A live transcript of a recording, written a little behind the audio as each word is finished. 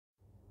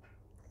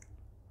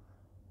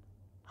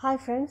Hi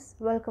friends,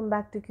 welcome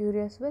back to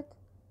Curious With.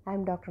 I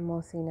am Dr.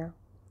 Mosina.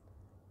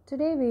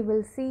 Today we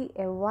will see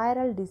a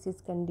viral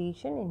disease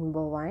condition in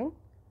bovine.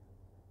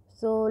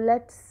 So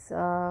let's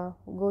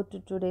go to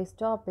today's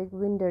topic,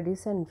 winter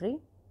dysentery,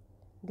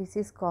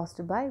 disease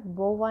caused by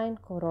bovine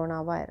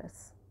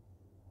coronavirus.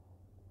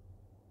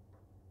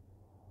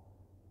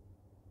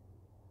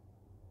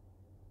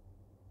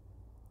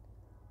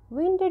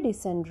 Winter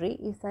dysentery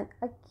is an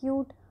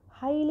acute,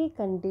 highly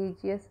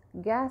contagious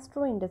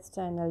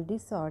gastrointestinal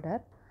disorder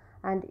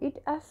and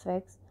it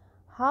affects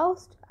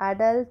housed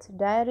adult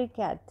dairy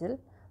cattle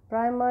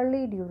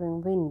primarily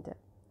during winter.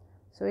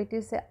 So it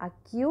is an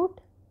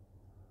acute,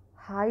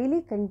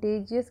 highly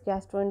contagious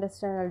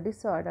gastrointestinal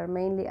disorder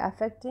mainly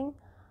affecting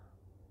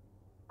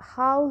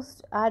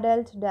housed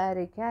adult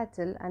dairy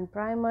cattle and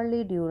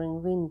primarily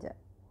during winter.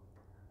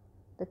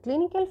 The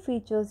clinical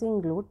features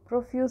include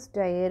profuse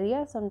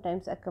diarrhea,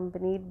 sometimes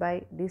accompanied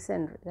by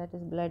dysentery, that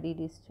is bloody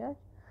discharge,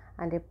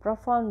 and a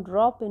profound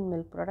drop in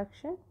milk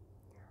production,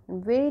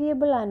 and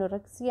variable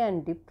anorexia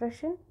and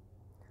depression,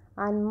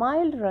 and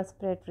mild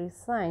respiratory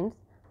signs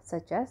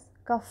such as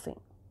coughing.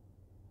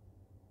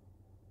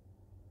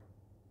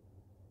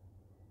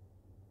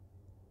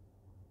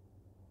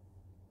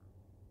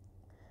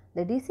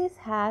 The disease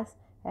has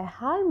a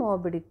high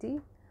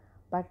morbidity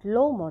but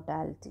low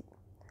mortality,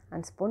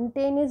 and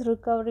spontaneous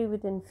recovery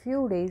within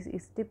few days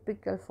is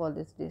typical for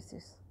this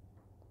disease.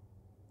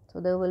 So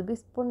there will be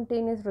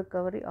spontaneous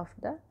recovery of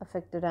the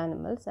affected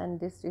animals, and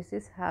this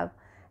disease have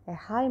a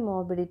high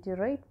morbidity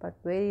rate but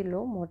very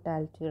low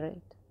mortality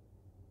rate.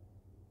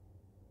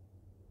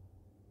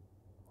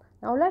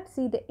 Now let's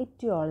see the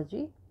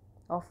etiology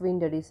of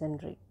winter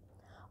dysentery.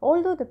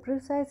 Although the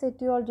precise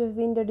etiology of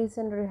winter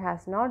dysentery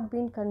has not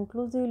been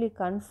conclusively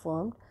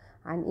confirmed,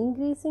 an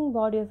increasing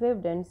body of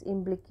evidence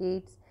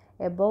implicates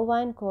a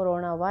bovine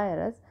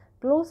coronavirus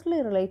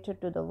closely related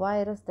to the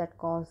virus that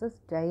causes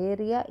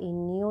diarrhea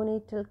in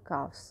neonatal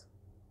calves.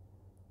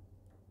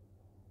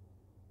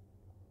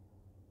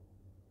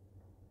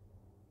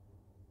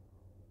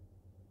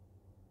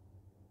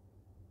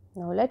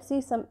 Now let's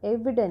see some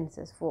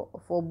evidences for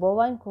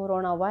bovine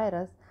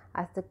coronavirus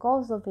as the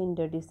cause of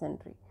winter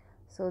dysentery.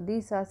 So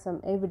these are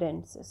some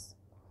evidences.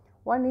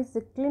 One is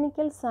the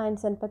clinical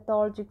signs and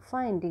pathologic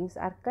findings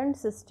are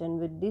consistent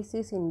with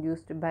disease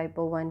induced by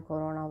bovine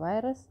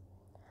coronavirus,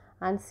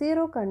 and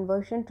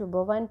seroconversion to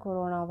bovine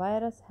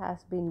coronavirus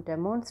has been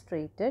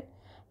demonstrated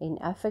in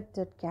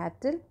affected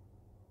cattle.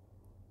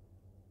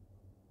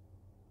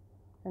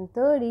 And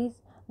third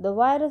is the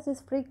virus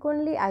is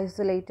frequently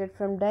isolated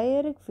from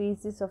diarrheic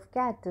feces of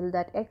cattle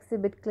that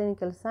exhibit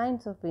clinical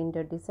signs of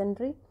winter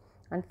dysentery.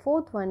 And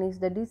fourth one is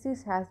the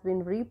disease has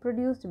been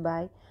reproduced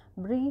by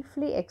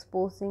briefly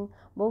exposing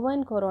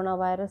bovine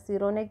coronavirus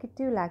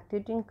seronegative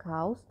lactating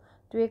cows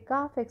to a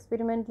calf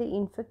experimentally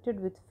infected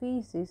with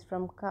feces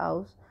from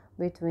cows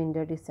with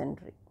winter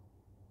dysentery.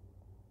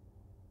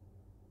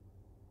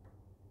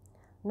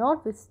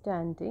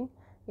 Notwithstanding,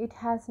 it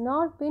has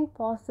not been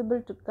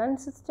possible to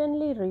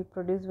consistently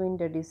reproduce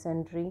winter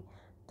dysentery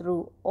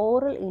through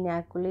oral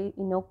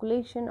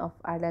inoculation of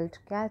adult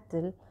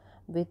cattle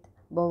with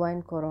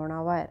bovine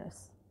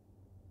coronavirus.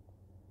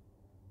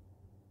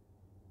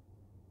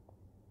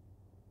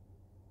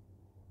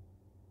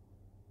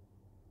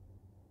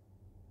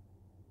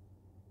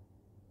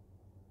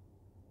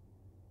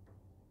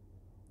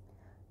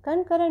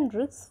 Concurrent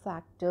risk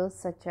factors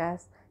such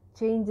as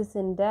changes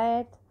in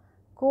diet,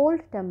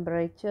 cold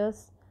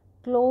temperatures,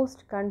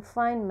 closed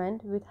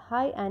confinement with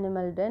high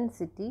animal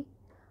density,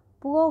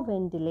 poor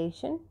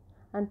ventilation,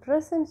 and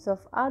presence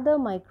of other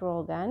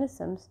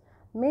microorganisms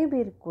may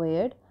be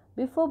required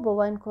before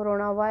bovine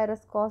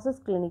coronavirus causes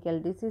clinical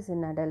disease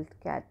in adult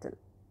cattle.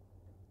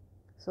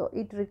 So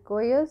it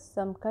requires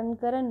some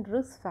concurrent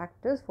risk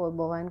factors for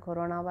bovine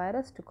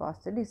coronavirus to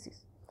cause the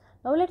disease.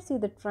 Now let's see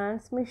the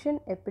transmission,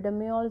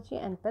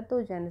 epidemiology, and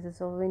pathogenesis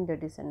of winter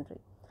dysentery.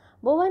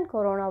 Bovine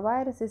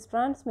coronavirus is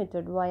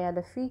transmitted via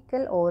the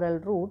fecal oral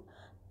route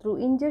through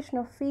ingestion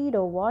of feed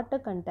or water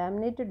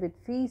contaminated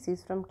with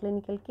feces from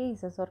clinical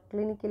cases or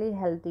clinically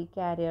healthy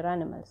carrier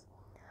animals.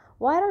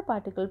 Viral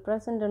particles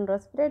present in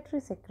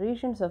respiratory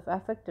secretions of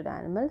affected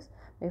animals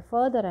may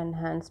further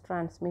enhance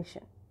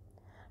transmission.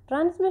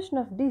 Transmission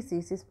of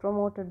disease is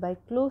promoted by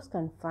close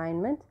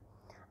confinement,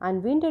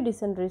 and winter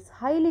dysentery is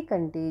highly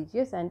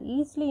contagious and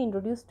easily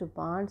introduced to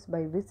barns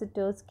by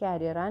visitors,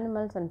 carrier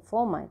animals, and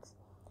fomites.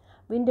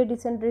 Winter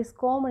dysentery is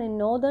common in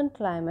northern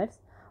climates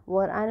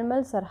where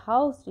animals are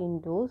housed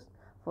indoors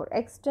for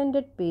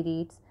extended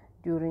periods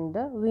during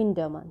the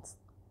winter months.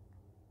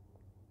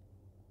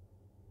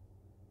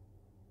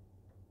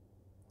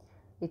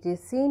 It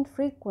is seen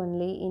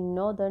frequently in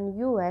northern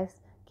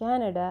US,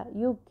 Canada,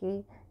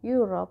 UK,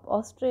 Europe,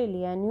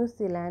 Australia, New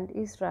Zealand,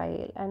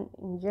 Israel, and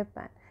in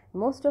Japan.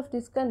 Most of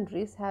these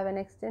countries have an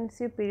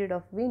extensive period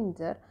of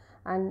winter,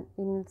 and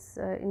in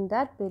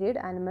that period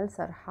animals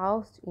are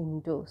housed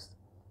indoors.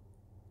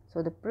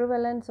 So the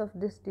prevalence of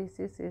this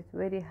disease is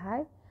very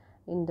high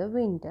in the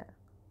winter.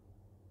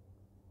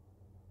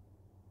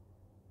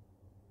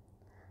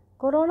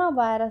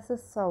 Coronaviruses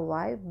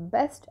survive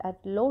best at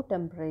low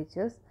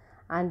temperatures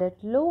and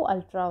at low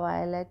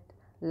ultraviolet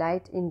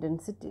light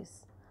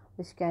intensities,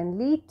 which can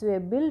lead to a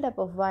buildup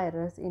of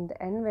virus in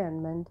the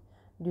environment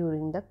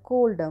during the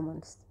colder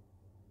months.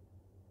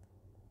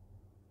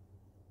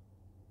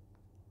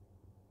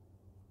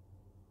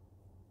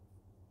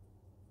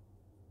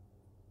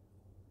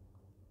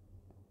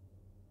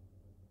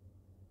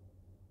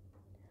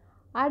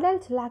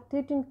 Adult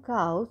lactating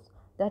cows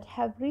that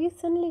have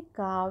recently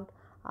calved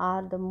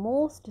are the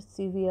most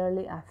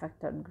severely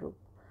affected group,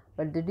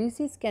 but the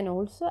disease can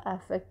also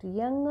affect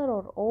younger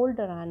or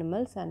older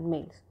animals and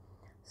males.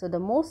 So, the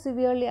most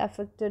severely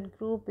affected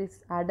group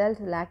is adult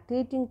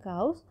lactating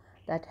cows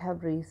that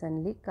have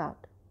recently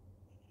calved.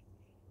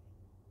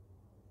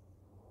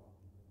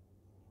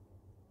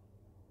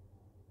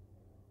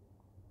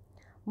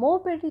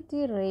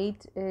 Morbidity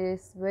rate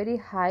is very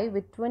high,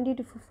 with 20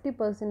 to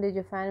 50%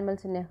 of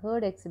animals in a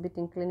herd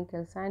exhibiting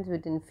clinical signs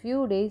within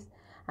few days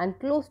and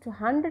close to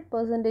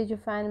 100%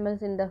 of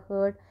animals in the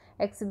herd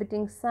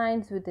exhibiting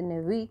signs within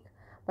a week.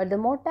 But the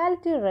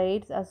mortality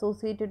rates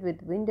associated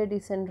with winter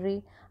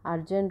dysentery are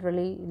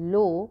generally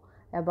low,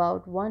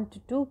 about 1 to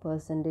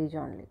 2%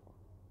 only.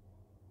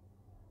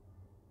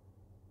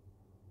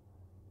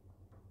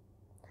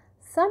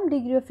 Some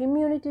degree of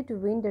immunity to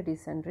winter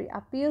dysentery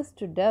appears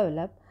to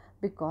develop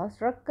because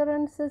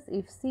recurrences,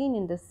 if seen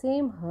in the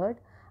same herd,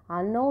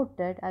 are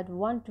noted at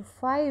 1 to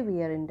 5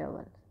 year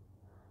intervals.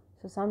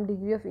 So, some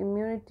degree of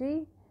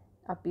immunity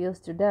appears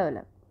to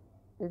develop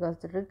because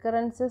the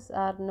recurrences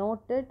are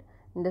noted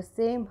in the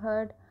same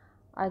herd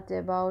at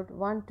about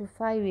 1 to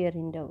 5 year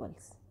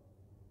intervals.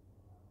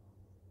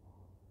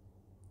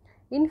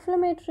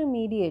 Inflammatory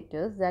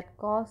mediators that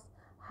cause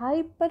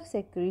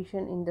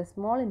hypersecretion in the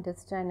small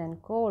intestine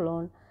and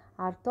colon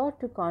are thought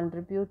to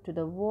contribute to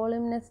the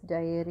voluminous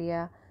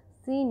diarrhea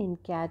seen in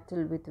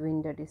cattle with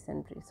winter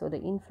dysentery. So,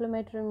 the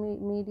inflammatory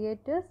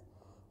mediators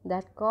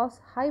that cause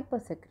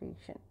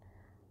hypersecretion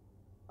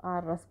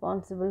are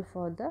responsible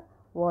for the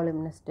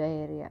voluminous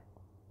diarrhea.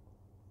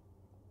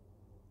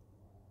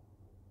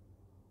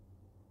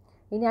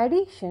 In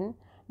addition,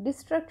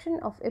 destruction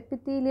of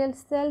epithelial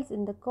cells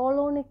in the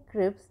colonic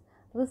crypts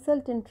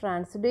result in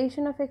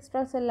transudation of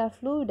extracellular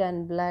fluid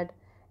and blood,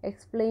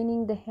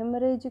 explaining the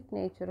hemorrhagic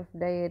nature of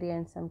diarrhea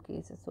in some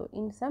cases. So,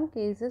 in some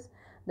cases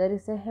there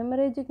is a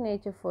hemorrhagic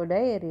nature for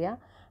diarrhea,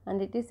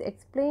 and it is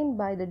explained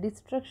by the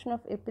destruction of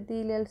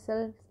epithelial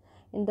cells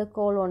in the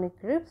colonic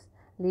crypts,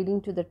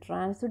 leading to the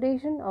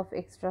transudation of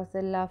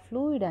extracellular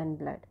fluid and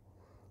blood.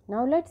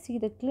 Now, let us see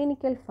the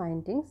clinical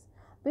findings.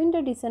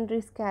 Winter dysentery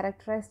is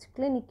characterized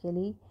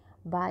clinically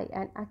by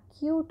an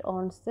acute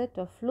onset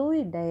of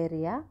fluid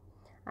diarrhea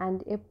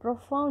and a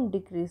profound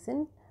decrease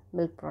in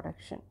milk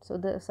production. So,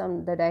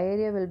 the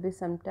diarrhea will be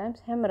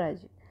sometimes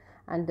hemorrhagic,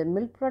 and the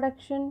milk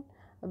production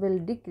will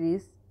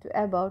decrease to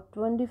about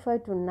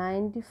 25 to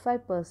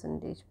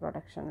 95%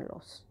 production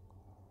loss.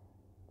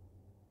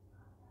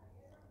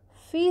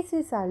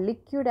 Feces are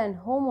liquid and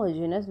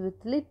homogeneous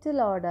with little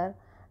odor,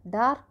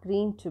 dark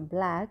green to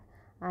black,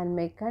 and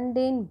may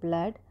contain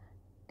blood,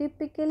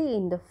 typically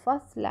in the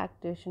first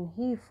lactation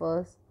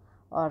heifers,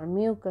 or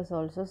mucus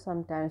also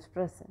sometimes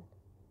present.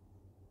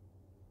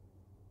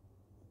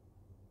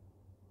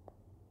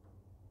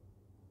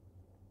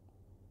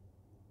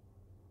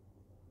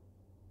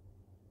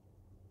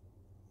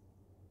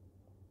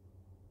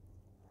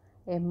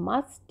 A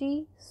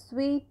musty,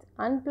 sweet,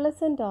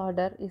 unpleasant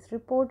odor is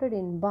reported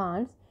in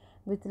barns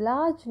with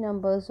large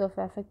numbers of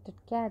affected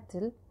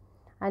cattle,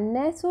 and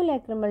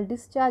nasolacrimal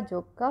discharge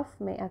or cough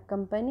may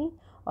accompany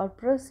or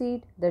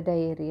precede the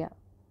diarrhea.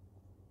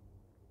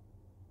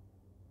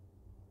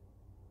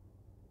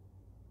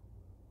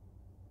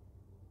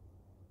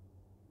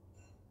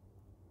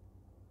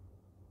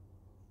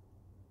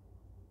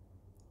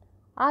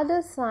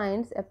 Other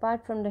signs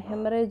apart from the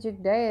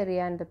hemorrhagic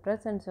diarrhea and the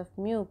presence of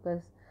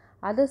mucus,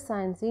 other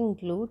signs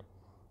include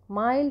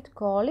mild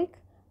colic,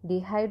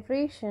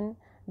 dehydration,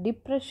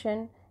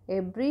 depression, a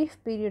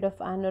brief period of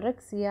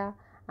anorexia,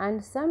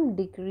 and some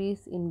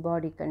decrease in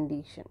body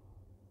condition.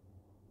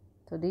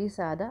 So, these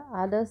are the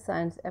other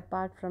signs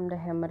apart from the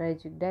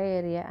hemorrhagic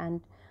diarrhea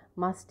and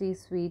musty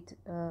sweet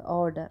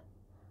odor.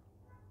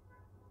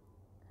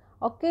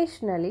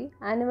 Occasionally,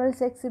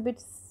 animals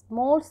exhibit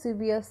more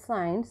severe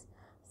signs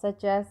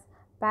such as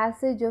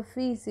passage of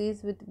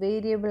feces with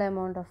variable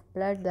amount of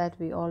blood that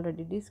we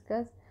already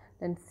discussed,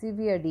 then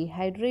severe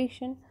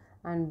dehydration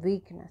and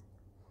weakness.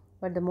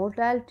 But the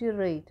mortality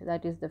rate,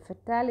 that is the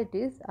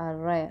fatalities, are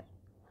rare.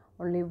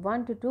 Only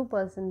 1 to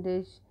 2%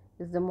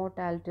 is the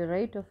mortality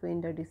rate of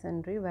winter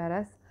dysentery,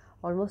 whereas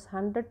almost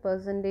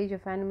 100%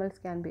 of animals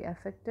can be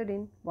affected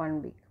in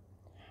 1 week.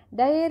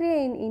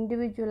 Diarrhea in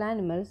individual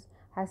animals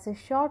has a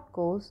short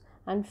course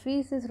and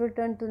feces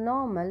return to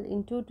normal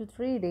in 2 to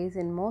 3 days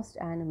in most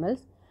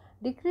animals.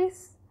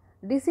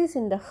 Disease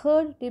in the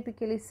herd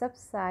typically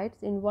subsides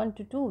in 1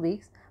 to 2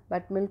 weeks,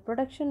 but milk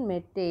production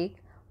may take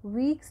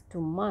weeks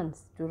to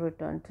months to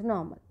return to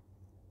normal.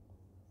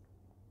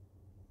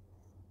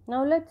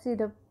 Now, let us see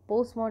the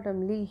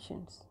postmortem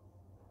lesions.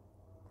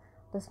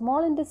 The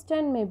small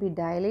intestine may be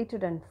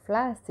dilated and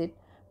flaccid,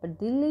 but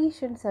the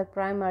lesions are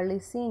primarily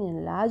seen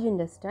in large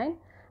intestine,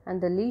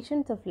 and the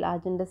lesions of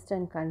large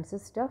intestine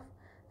consist of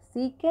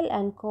cecal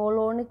and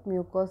colonic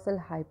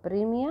mucosal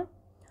hyperemia,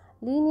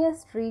 linear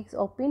streaks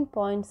or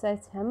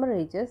pinpoint-sized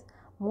hemorrhages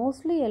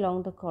mostly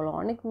along the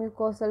colonic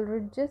mucosal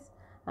ridges,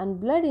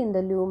 and blood in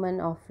the lumen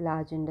of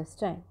large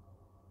intestine.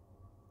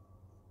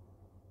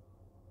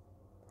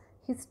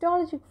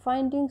 Histologic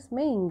findings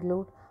may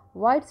include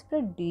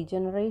widespread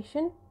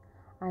degeneration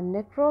and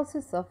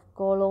necrosis of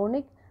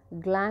colonic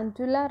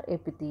glandular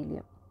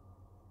epithelium.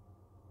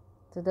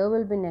 So, there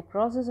will be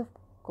necrosis of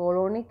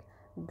colonic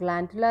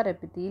glandular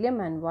epithelium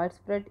and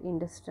widespread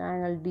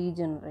intestinal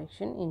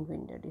degeneration in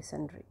winter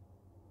dysentery.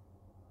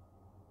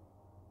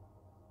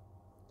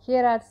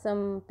 Here are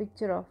some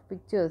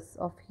pictures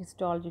of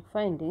histologic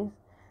findings.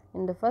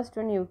 In the first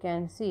one, you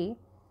can see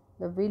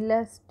the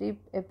villus tip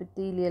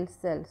epithelial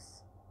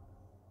cells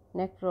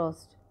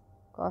necrosed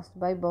caused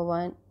by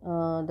bovine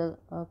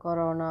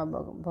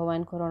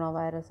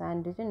coronavirus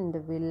antigen in the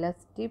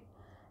villus tip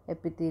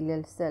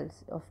epithelial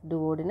cells of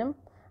duodenum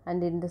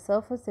and in the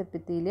surface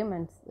epithelium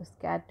and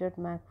scattered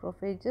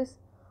macrophages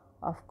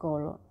of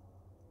colon.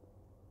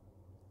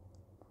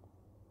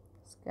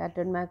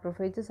 Scattered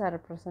macrophages are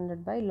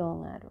represented by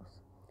long arrows.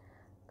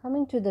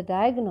 Coming to the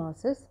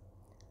diagnosis,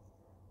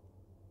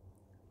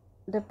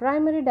 the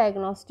primary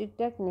diagnostic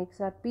techniques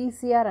are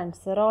PCR and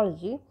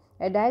serology.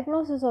 A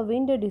diagnosis of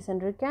winter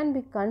dysentery can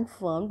be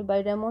confirmed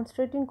by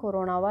demonstrating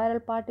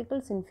coronaviral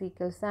particles in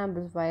fecal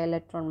samples via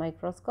electron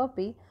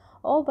microscopy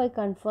or by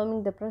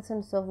confirming the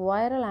presence of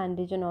viral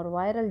antigen or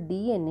viral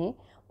DNA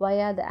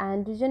via the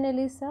antigen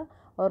ELISA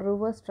or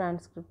reverse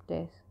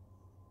transcriptase.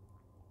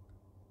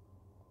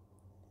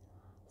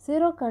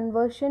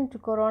 Seroconversion to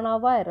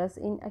coronavirus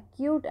in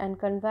acute and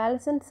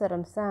convalescent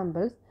serum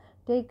samples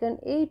taken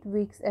 8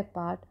 weeks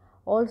apart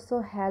also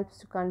helps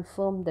to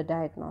confirm the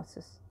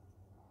diagnosis.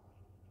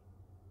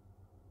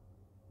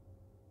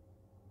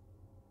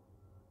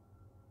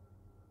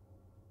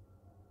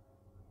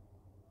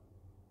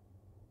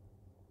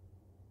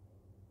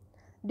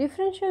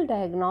 Differential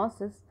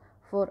diagnosis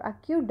for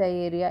acute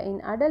diarrhea in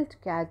adult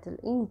cattle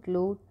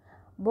include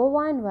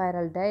bovine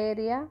viral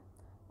diarrhea,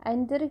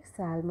 enteric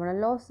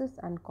salmonellosis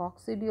and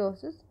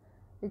coccidiosis,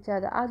 which are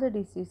the other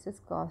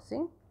diseases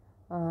causing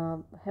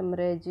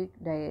hemorrhagic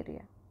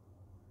diarrhea.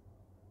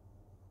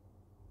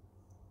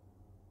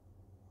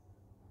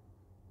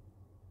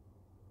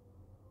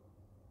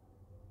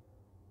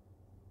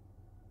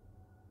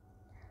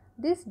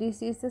 These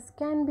diseases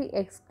can be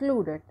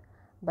excluded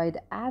by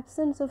the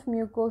absence of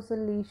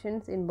mucosal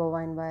lesions in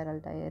bovine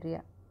viral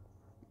diarrhea.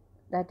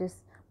 That is,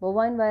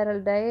 bovine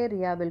viral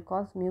diarrhea will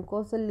cause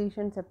mucosal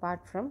lesions apart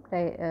from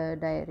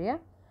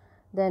diarrhea.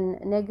 Then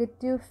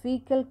negative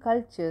fecal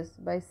cultures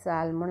by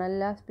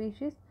Salmonella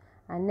species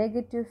and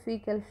negative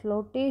fecal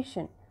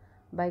flotation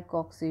by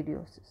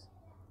coccidiosis.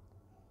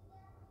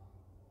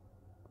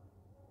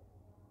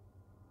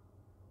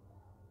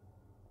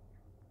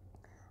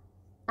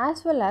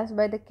 As well as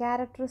by the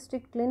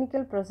characteristic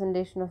clinical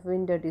presentation of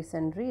winter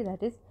dysentery,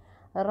 that is,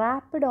 a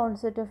rapid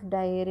onset of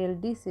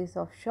diarrheal disease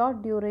of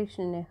short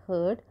duration in a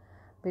herd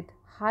with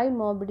high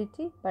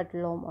morbidity but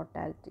low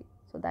mortality.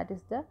 So, that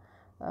is the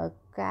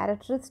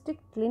characteristic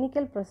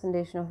clinical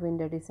presentation of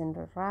winter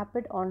dysentery,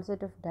 rapid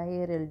onset of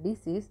diarrheal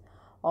disease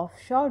of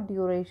short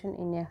duration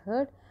in a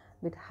herd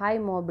with high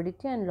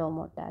morbidity and low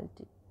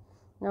mortality.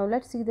 Now,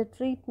 let us see the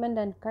treatment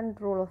and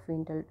control of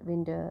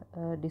winter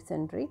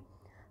dysentery.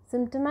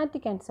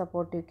 Symptomatic and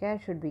supportive care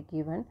should be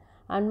given,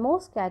 and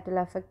most cattle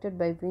affected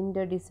by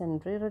winter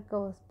dysentery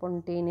recover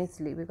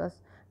spontaneously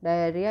because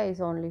diarrhea is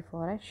only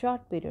for a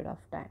short period of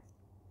time.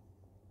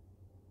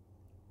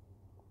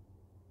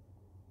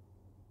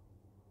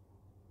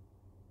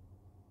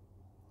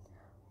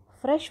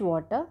 Fresh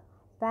water,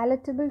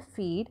 palatable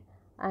feed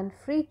and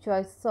free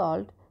choice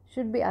salt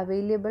should be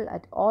available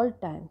at all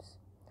times.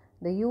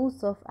 The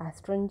use of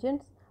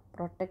astringents,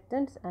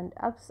 protectants and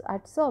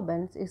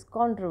adsorbents is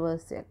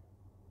controversial.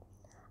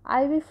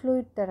 IV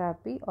fluid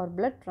therapy or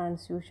blood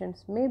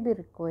transfusions may be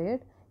required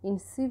in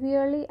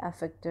severely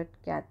affected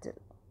cattle.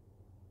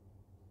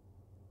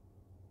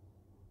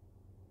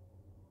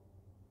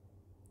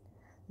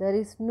 There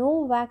is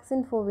no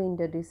vaccine for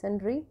winter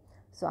dysentery,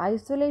 so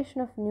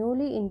isolation of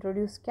newly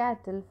introduced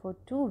cattle for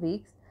 2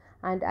 weeks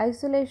and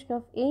isolation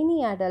of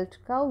any adult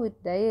cow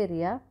with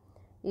diarrhea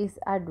is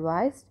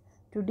advised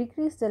to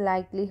decrease the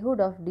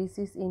likelihood of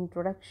disease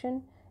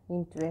introduction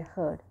into a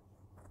herd.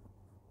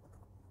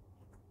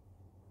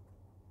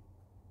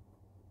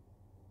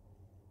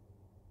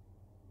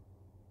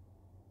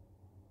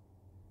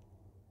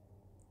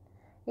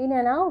 In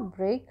an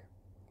outbreak,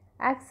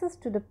 access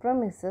to the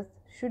premises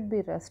should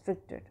be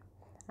restricted,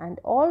 and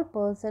all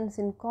persons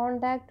in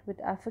contact with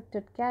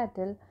affected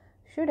cattle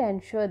should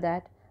ensure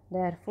that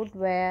their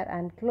footwear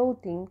and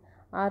clothing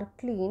are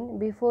clean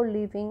before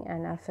leaving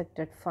an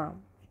affected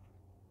farm.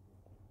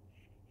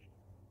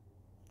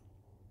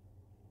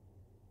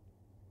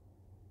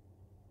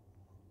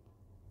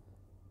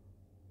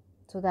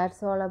 So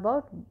that's all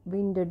about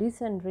winter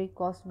dysentery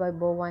caused by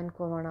bovine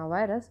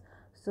coronavirus.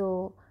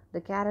 So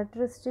the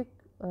characteristic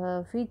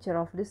feature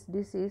of this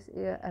disease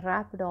is a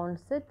rapid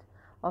onset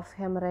of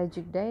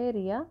hemorrhagic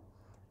diarrhea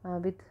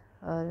with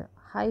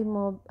high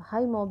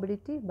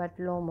morbidity but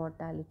low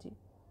mortality,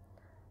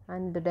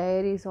 and the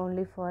diarrhea is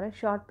only for a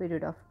short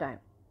period of time.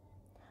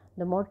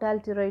 The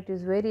mortality rate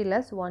is very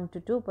less, 1 to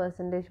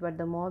 2%, but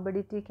the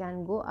morbidity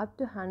can go up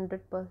to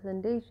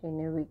 100%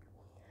 in a week.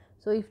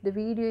 So if the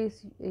video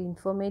is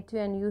informative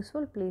and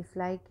useful, please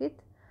like it,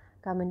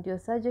 comment your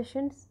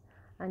suggestions,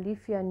 and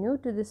if you are new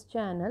to this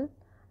channel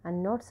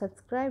and not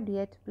subscribed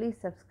yet, please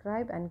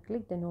subscribe and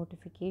click the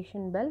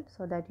notification bell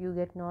so that you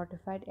get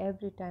notified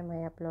every time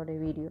I upload a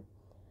video.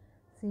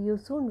 See you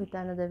soon with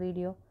another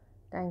video.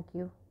 Thank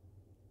you.